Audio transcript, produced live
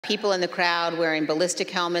People in the crowd wearing ballistic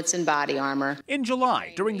helmets and body armor. In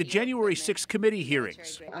July, during the January 6th committee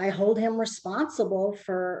hearings, I hold him responsible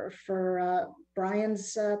for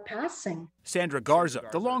Brian's passing. Sandra Garza,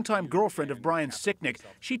 the longtime girlfriend of Brian Sicknick,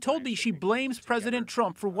 she told me she blames President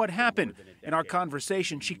Trump for what happened. In our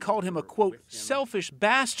conversation, she called him a, quote, selfish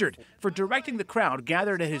bastard for directing the crowd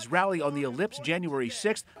gathered at his rally on the Ellipse January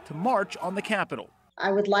 6th to march on the Capitol.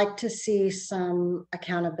 I would like to see some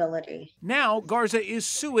accountability. Now, Garza is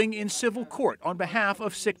suing in civil court on behalf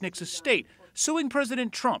of Sicknick's estate, suing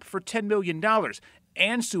President Trump for $10 million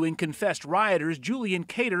and suing confessed rioters Julian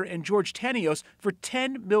Cater and George Tanios for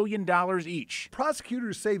 $10 million each.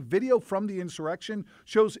 Prosecutors say video from the insurrection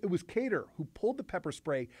shows it was Cater who pulled the pepper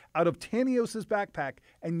spray out of Tanios' backpack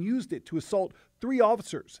and used it to assault 3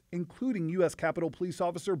 officers, including US Capitol Police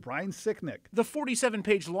Officer Brian Sicknick. The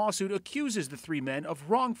 47-page lawsuit accuses the 3 men of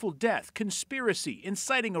wrongful death, conspiracy,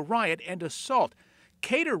 inciting a riot, and assault.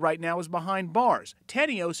 Cater right now is behind bars.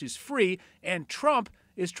 Tanios is free, and Trump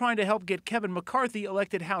is trying to help get Kevin McCarthy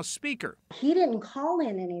elected House Speaker. He didn't call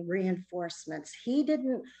in any reinforcements. He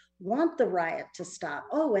didn't want the riot to stop.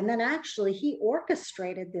 Oh, and then actually he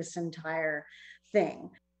orchestrated this entire thing.